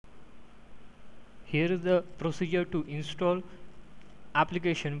Here is the procedure to install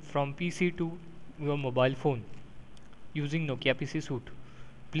application from PC to your mobile phone using Nokia PC Suite.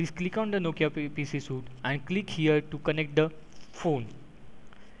 Please click on the Nokia PC Suite and click here to connect the phone.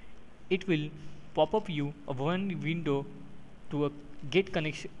 It will pop up you a one window to a get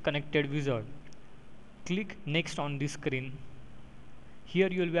connected wizard. Click next on this screen. Here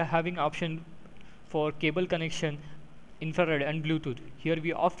you will be having option for cable connection, infrared and Bluetooth. Here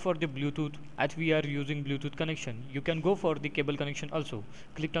we opt for the Bluetooth as we are using Bluetooth connection. You can go for the cable connection also.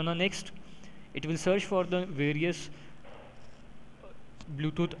 Click on the next. It will search for the various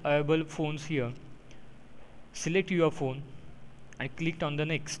Bluetooth able phones here. Select your phone and click on the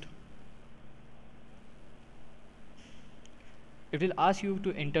next. It will ask you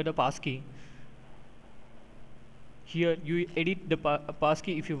to enter the passkey. Here you edit the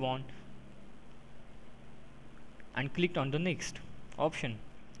passkey if you want and click on the next option.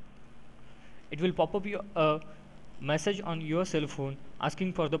 It will pop up a message on your cell phone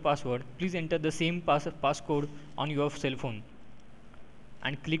asking for the password. Please enter the same passcode on your cell phone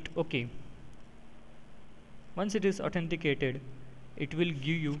and click OK. Once it is authenticated, it will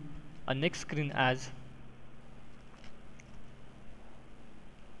give you a next screen as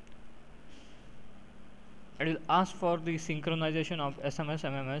it will ask for the synchronization of SMS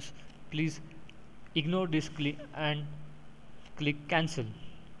MMS. Please ignore this click and click cancel.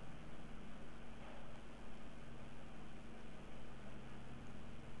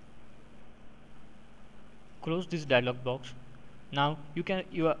 Close this dialog box. Now you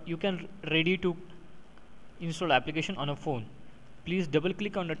can ready to install application on a phone. Please double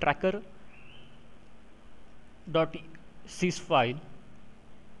click on the tracker.sys file.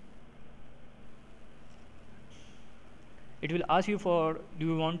 It will ask you for do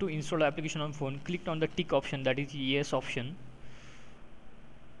you want to install application on phone. Click on the tick option, that is yes option.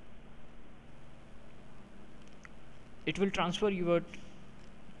 It will transfer your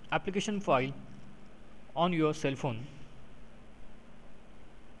application file on your cell phone.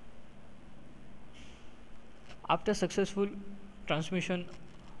 After successful transmission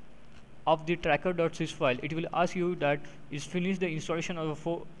of the tracker.sys file, it will ask you that is finished the installation of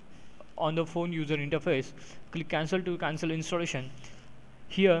on the phone user interface. Click cancel to cancel installation.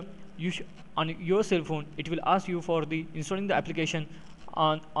 Here on your cell phone, it will ask you for the installing the application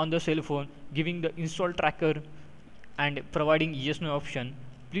on the cell phone, giving the install tracker and providing yes no option.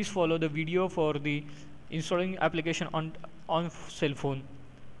 Please follow the video for the installing application on cell phone.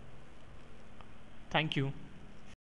 Thank you.